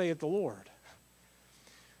 "Thus saith the Lord."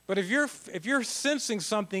 But if you're sensing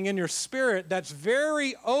something in your spirit that's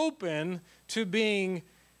very open to being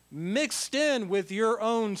mixed in with your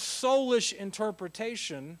own soulish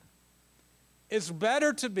interpretation, it's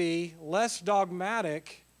better to be less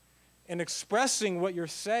dogmatic in expressing what you're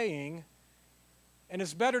saying, and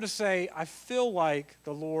it's better to say, "I feel like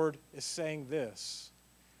the Lord is saying this,"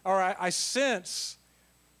 or I sense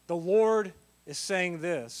the Lord is saying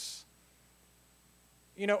this.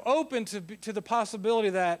 Open to the possibility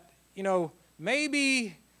that,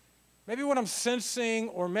 maybe what I'm sensing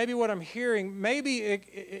or maybe what I'm hearing, maybe,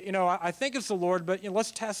 I think it's the Lord, but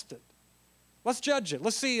let's test it. Let's judge it.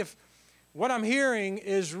 Let's see if what I'm hearing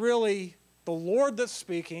is really the Lord that's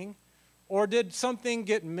speaking, or did something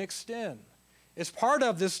get mixed in? Is part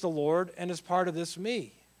of this the Lord, and is part of this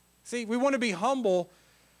me? See, we want to be humble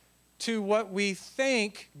to what we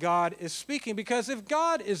think God is speaking, because if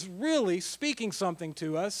God is really speaking something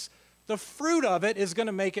to us, the fruit of it is going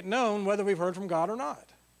to make it known whether we've heard from God or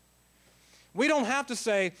not. We don't have to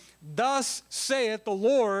say, "Thus saith the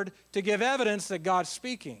Lord," to give evidence that God's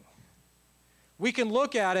speaking. We can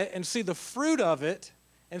look at it and see the fruit of it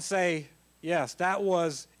and say, "Yes, that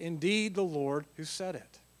was indeed the Lord who said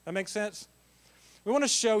it." That makes sense? We want to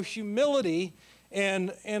show humility in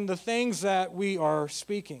the things that we are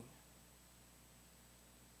speaking.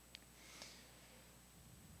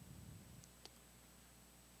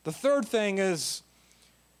 The third thing is,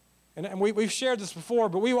 and we've shared this before,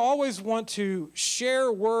 but we always want to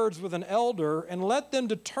share words with an elder and let them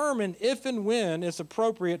determine if and when it's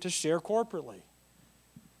appropriate to share corporately.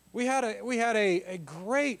 We had a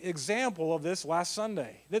great example of this last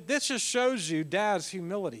Sunday. This just shows you Dad's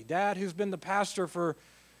humility. Dad, who's been the pastor for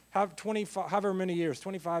however many years,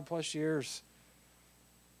 25 plus years,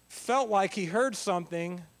 felt like he heard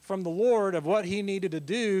something from the Lord of what he needed to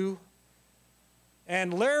do.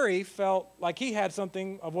 And Larry felt like he had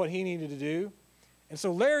something of what he needed to do. And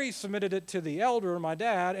so Larry submitted it to the elder, my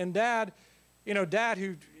dad, and Dad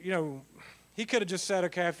who, he could have just said,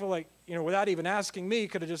 "Okay, I feel like," without even asking me,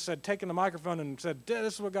 could have just said, taken the microphone and said,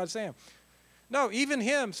 "This is what God's saying." No, even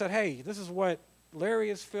him said, "Hey, this is what Larry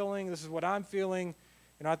is feeling. This is what I'm feeling.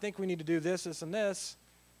 I think we need to do this, this, and this."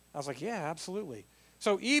 I was like, "Yeah, absolutely."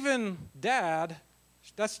 So even Dad,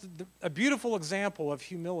 that's a beautiful example of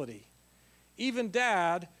humility. Even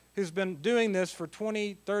Dad, who's been doing this for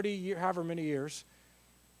 20, 30 years, however many years,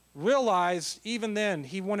 realized even then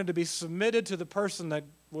he wanted to be submitted to the person that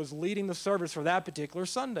was leading the service for that particular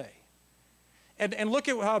Sunday. And look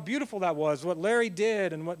at how beautiful that was, what Larry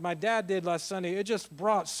did and what my dad did last Sunday. It just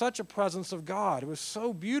brought such a presence of God. It was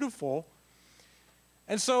so beautiful.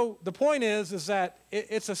 And so the point is that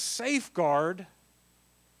it's a safeguard.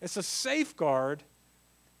 It's a safeguard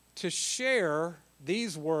to share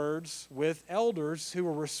these words with elders who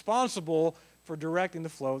are responsible for directing the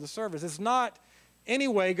flow of the service. It's not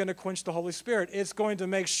anyway going to quench the Holy Spirit. It's going to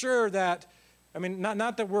make sure that,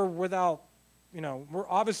 not that we're without, we're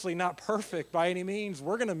obviously not perfect by any means.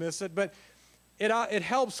 We're going to miss it, but it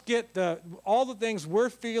helps get all the things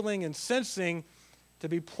we're feeling and sensing to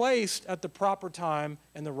be placed at the proper time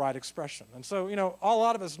and the right expression. And so, a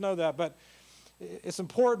lot of us know that, but it's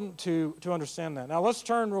important to understand that. Now let's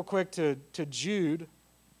turn real quick to Jude.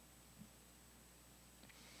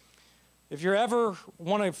 If you ever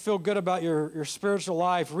want to feel good about your spiritual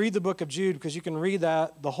life, read the book of Jude, because you can read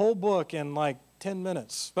the whole book in like 10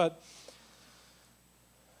 minutes. But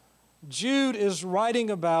Jude is writing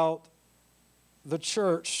about the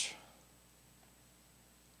church.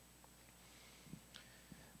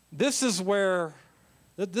 This is where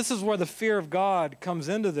the fear of God comes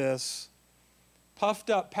into this.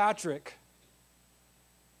 Puffed up Patrick.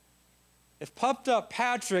 If puffed up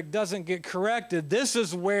Patrick doesn't get corrected, this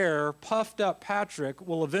is where puffed up Patrick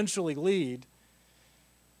will eventually lead.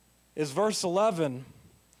 Is verse 11.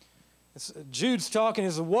 Jude's talking, he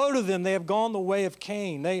says, "Woe to them, they have gone the way of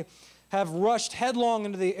Cain. They have rushed headlong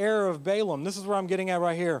into the error of Balaam." This is where I'm getting at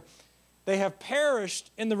right here. They have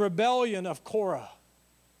perished in the rebellion of Korah.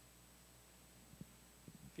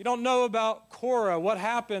 If you don't know about Korah, what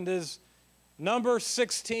happened is number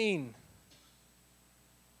 16.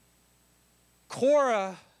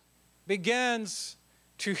 Korah begins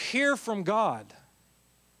to hear from God.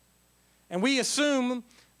 And we assume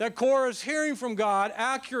that Korah is hearing from God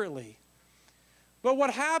accurately. But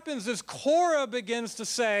what happens is Korah begins to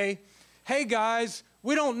say, hey guys,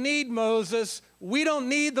 we don't need Moses. We don't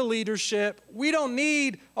need the leadership. We don't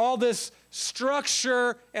need all this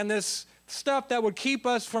structure and this stuff that would keep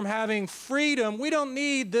us from having freedom. We don't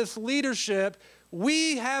need this leadership.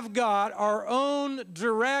 We have got our own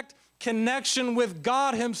direct connection with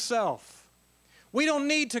God himself. We don't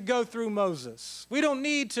need to go through Moses. We don't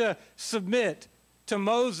need to submit to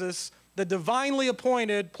Moses, the divinely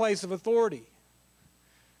appointed place of authority.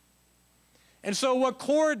 And so what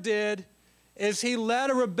Korah did is he led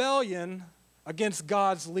a rebellion against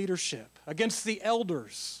God's leadership, against the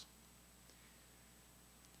elders.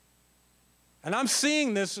 And I'm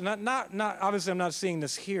seeing this, obviously I'm not seeing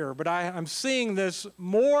this here, but I'm seeing this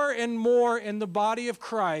more and more in the body of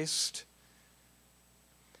Christ,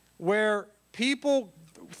 where people,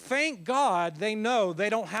 thank God, they know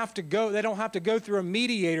they don't have to go through a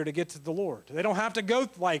mediator to get to the Lord. They don't have to go,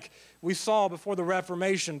 like we saw before the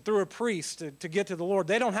Reformation, through a priest to get to the Lord.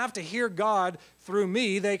 They don't have to hear God through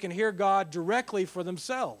me. They can hear God directly for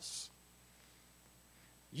themselves.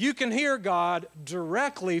 You can hear God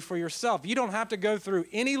directly for yourself. You don't have to go through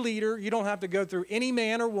any leader. You don't have to go through any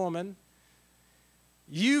man or woman.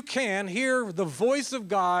 You can hear the voice of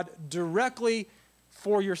God directly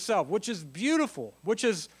for yourself, which is beautiful, which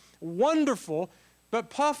is wonderful. But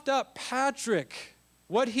puffed up Patrick,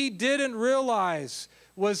 what he didn't realize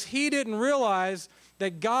was he didn't realize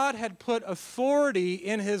that God had put authority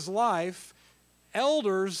in his life,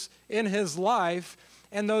 elders in his life,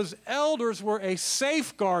 and those elders were a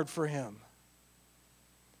safeguard for him.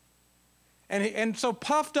 And so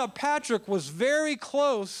puffed up Patrick was very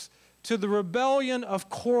close to the rebellion of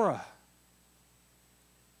Korah.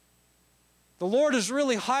 The Lord has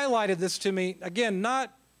really highlighted this to me. Again, I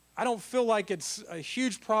don't feel like it's a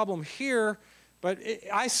huge problem here, but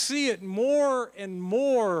I see it more and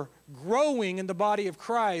more growing in the body of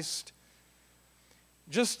Christ.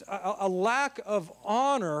 Just a lack of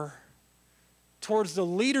honor towards the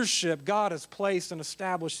leadership God has placed and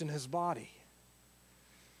established in his body.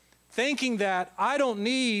 Thinking that I don't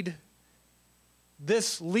need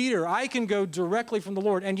this leader. I can go directly from the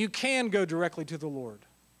Lord, and you can go directly to the Lord.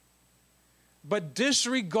 But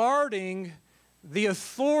disregarding the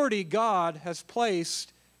authority God has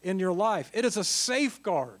placed in your life. It is a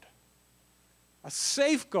safeguard. A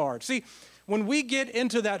safeguard. See, when we get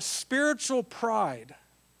into that spiritual pride,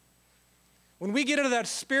 when we get into that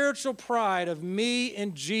spiritual pride of me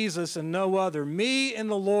in Jesus and no other, me in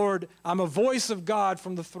the Lord, I'm a voice of God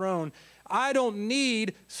from the throne. I don't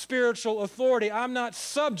need spiritual authority. I'm not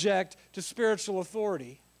subject to spiritual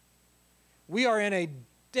authority. We are in a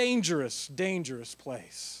dangerous, dangerous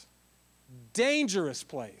place. Dangerous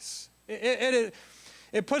place. It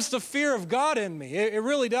puts the fear of God in me. It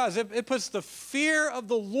really does. It puts the fear of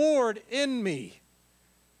the Lord in me.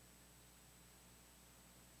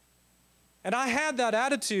 And I had that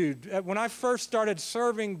attitude when I first started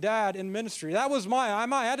serving Dad in ministry. That was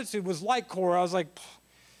my attitude was like Korah. I was like,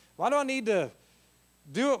 why do I need to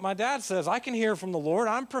do what my dad says? I can hear from the Lord.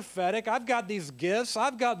 I'm prophetic. I've got these gifts.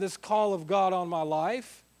 I've got this call of God on my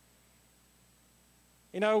life.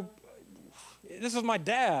 You know, this is my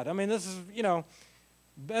dad. I mean, this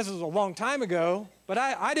is a long time ago, but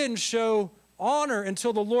I didn't show honor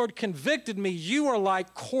until the Lord convicted me. You are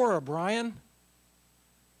like Korah, Bryan.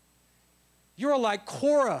 You're like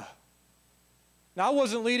Korah. Now, I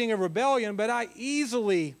wasn't leading a rebellion, but I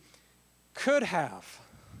easily could have.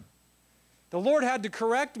 The Lord had to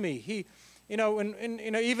correct me. He,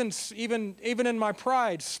 even in my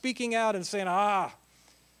pride, speaking out and saying,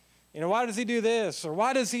 why does he do this? Or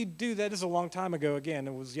why does he do that? This is a long time ago again.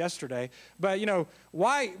 It was yesterday. But,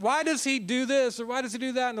 why does he do this? Or why does he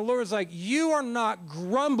do that? And the Lord was like, you are not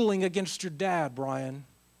grumbling against your dad, Bryan.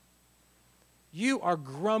 You are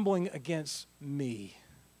grumbling against me.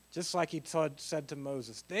 Just like he said to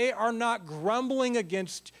Moses. They are not grumbling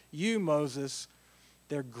against you, Moses.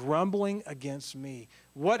 They're grumbling against me.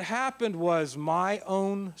 What happened was my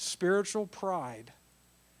own spiritual pride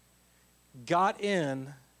got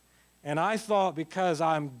in, and I thought because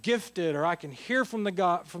I'm gifted or I can hear from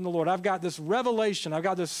the Lord, I've got this revelation, I've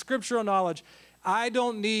got this scriptural knowledge, I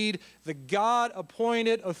don't need the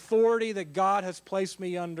God-appointed authority that God has placed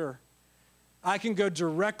me under. I can go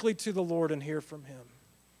directly to the Lord and hear from him.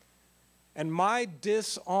 and my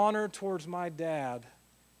dishonor towards my dad,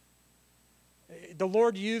 the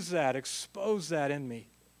Lord used that, exposed that in me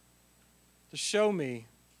to show me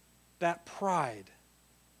that pride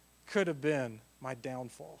could have been my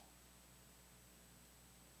downfall.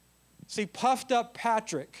 See, puffed up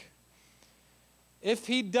Patrick, if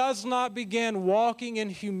he does not begin walking in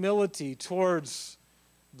humility towards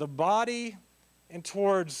the body and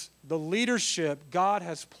towards the leadership God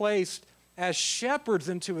has placed as shepherds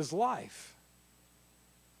into his life,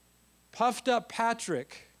 puffed up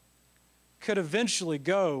Patrick could eventually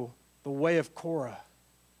go the way of Korah,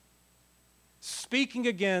 speaking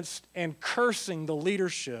against and cursing the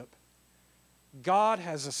leadership God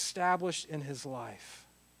has established in his life.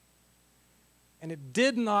 And it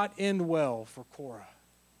did not end well for Korah.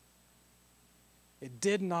 It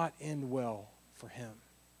did not end well for him.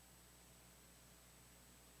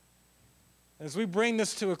 As we bring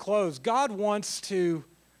this to a close, God wants to,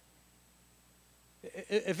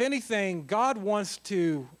 if anything, God wants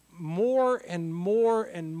to more and more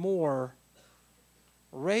and more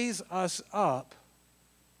raise us up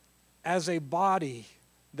as a body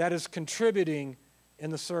that is contributing in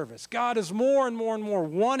the service. God is more and more and more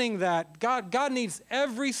wanting that. God needs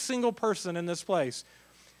every single person in this place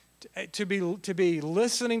to be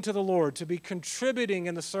listening to the Lord, to be contributing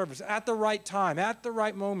in the service at the right time, at the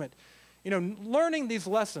right moment. You know, learning these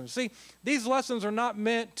lessons. See, these lessons are not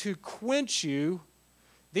meant to quench you.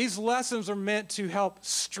 These lessons are meant to help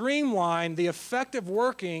streamline the effective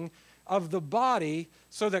working of the body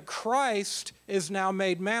so that Christ is now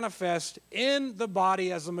made manifest in the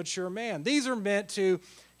body as a mature man. These are meant to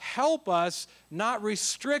help us, not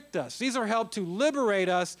restrict us. These are help to liberate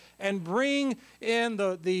us and bring in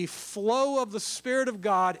the flow of the Spirit of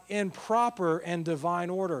God in proper and divine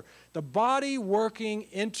order. The body working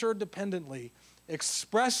interdependently,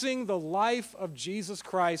 expressing the life of Jesus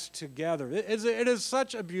Christ together. It is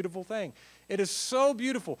such a beautiful thing. It is so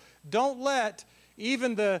beautiful. Don't let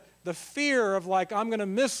even the fear of like, I'm going to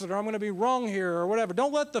miss it or I'm going to be wrong here or whatever.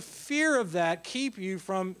 Don't let the fear of that keep you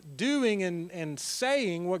from doing and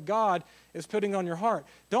saying what God is putting on your heart.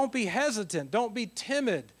 Don't be hesitant. Don't be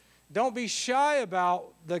timid. Don't be shy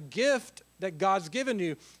about the gift that God's given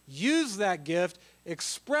you. Use that gift,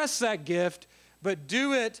 express that gift, but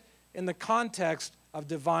do it in the context of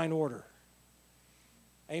divine order.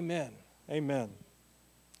 Amen. Amen.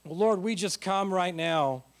 Well, Lord, we just come right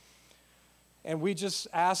now and we just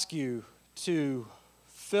ask you to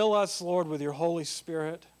fill us, Lord, with your Holy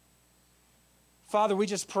Spirit. Father, we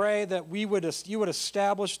just pray that you would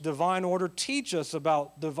establish divine order. Teach us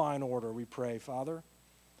about divine order, we pray, Father.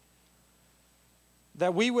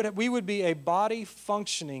 That we would be a body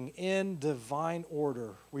functioning in divine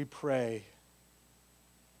order, we pray.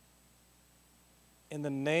 In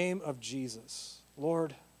the name of Jesus.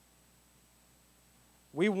 Lord,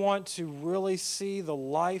 we want to really see the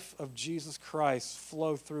life of Jesus Christ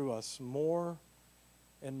flow through us more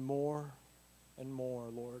and more and more,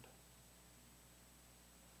 Lord.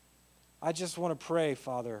 I just want to pray,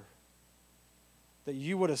 Father, that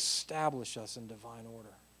you would establish us in divine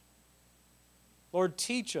order. Lord,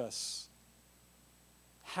 teach us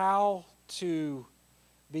how to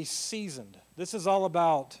be seasoned. This is all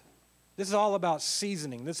about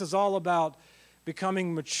seasoning. This is all about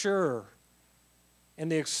becoming mature in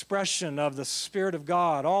the expression of the Spirit of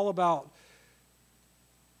God, all about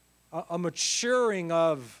a maturing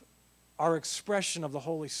of our expression of the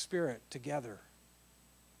Holy Spirit together.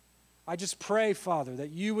 I just pray, Father, that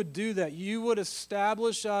you would do that. You would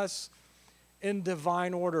establish us in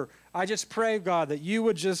divine order. I just pray, God, that you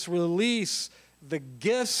would just release the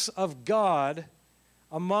gifts of God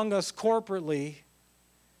among us corporately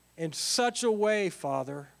in such a way,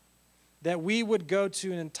 Father, that we would go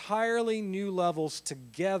to entirely new levels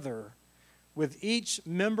together with each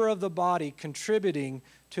member of the body contributing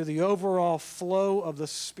to the overall flow of the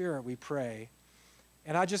Spirit, we pray.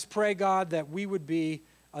 And I just pray, God, that we would be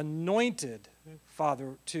anointed,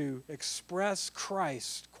 Father, to express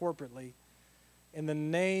Christ corporately in the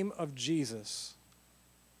name of Jesus.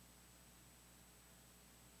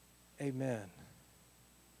 Amen.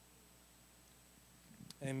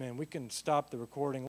 Amen. We can stop the recording.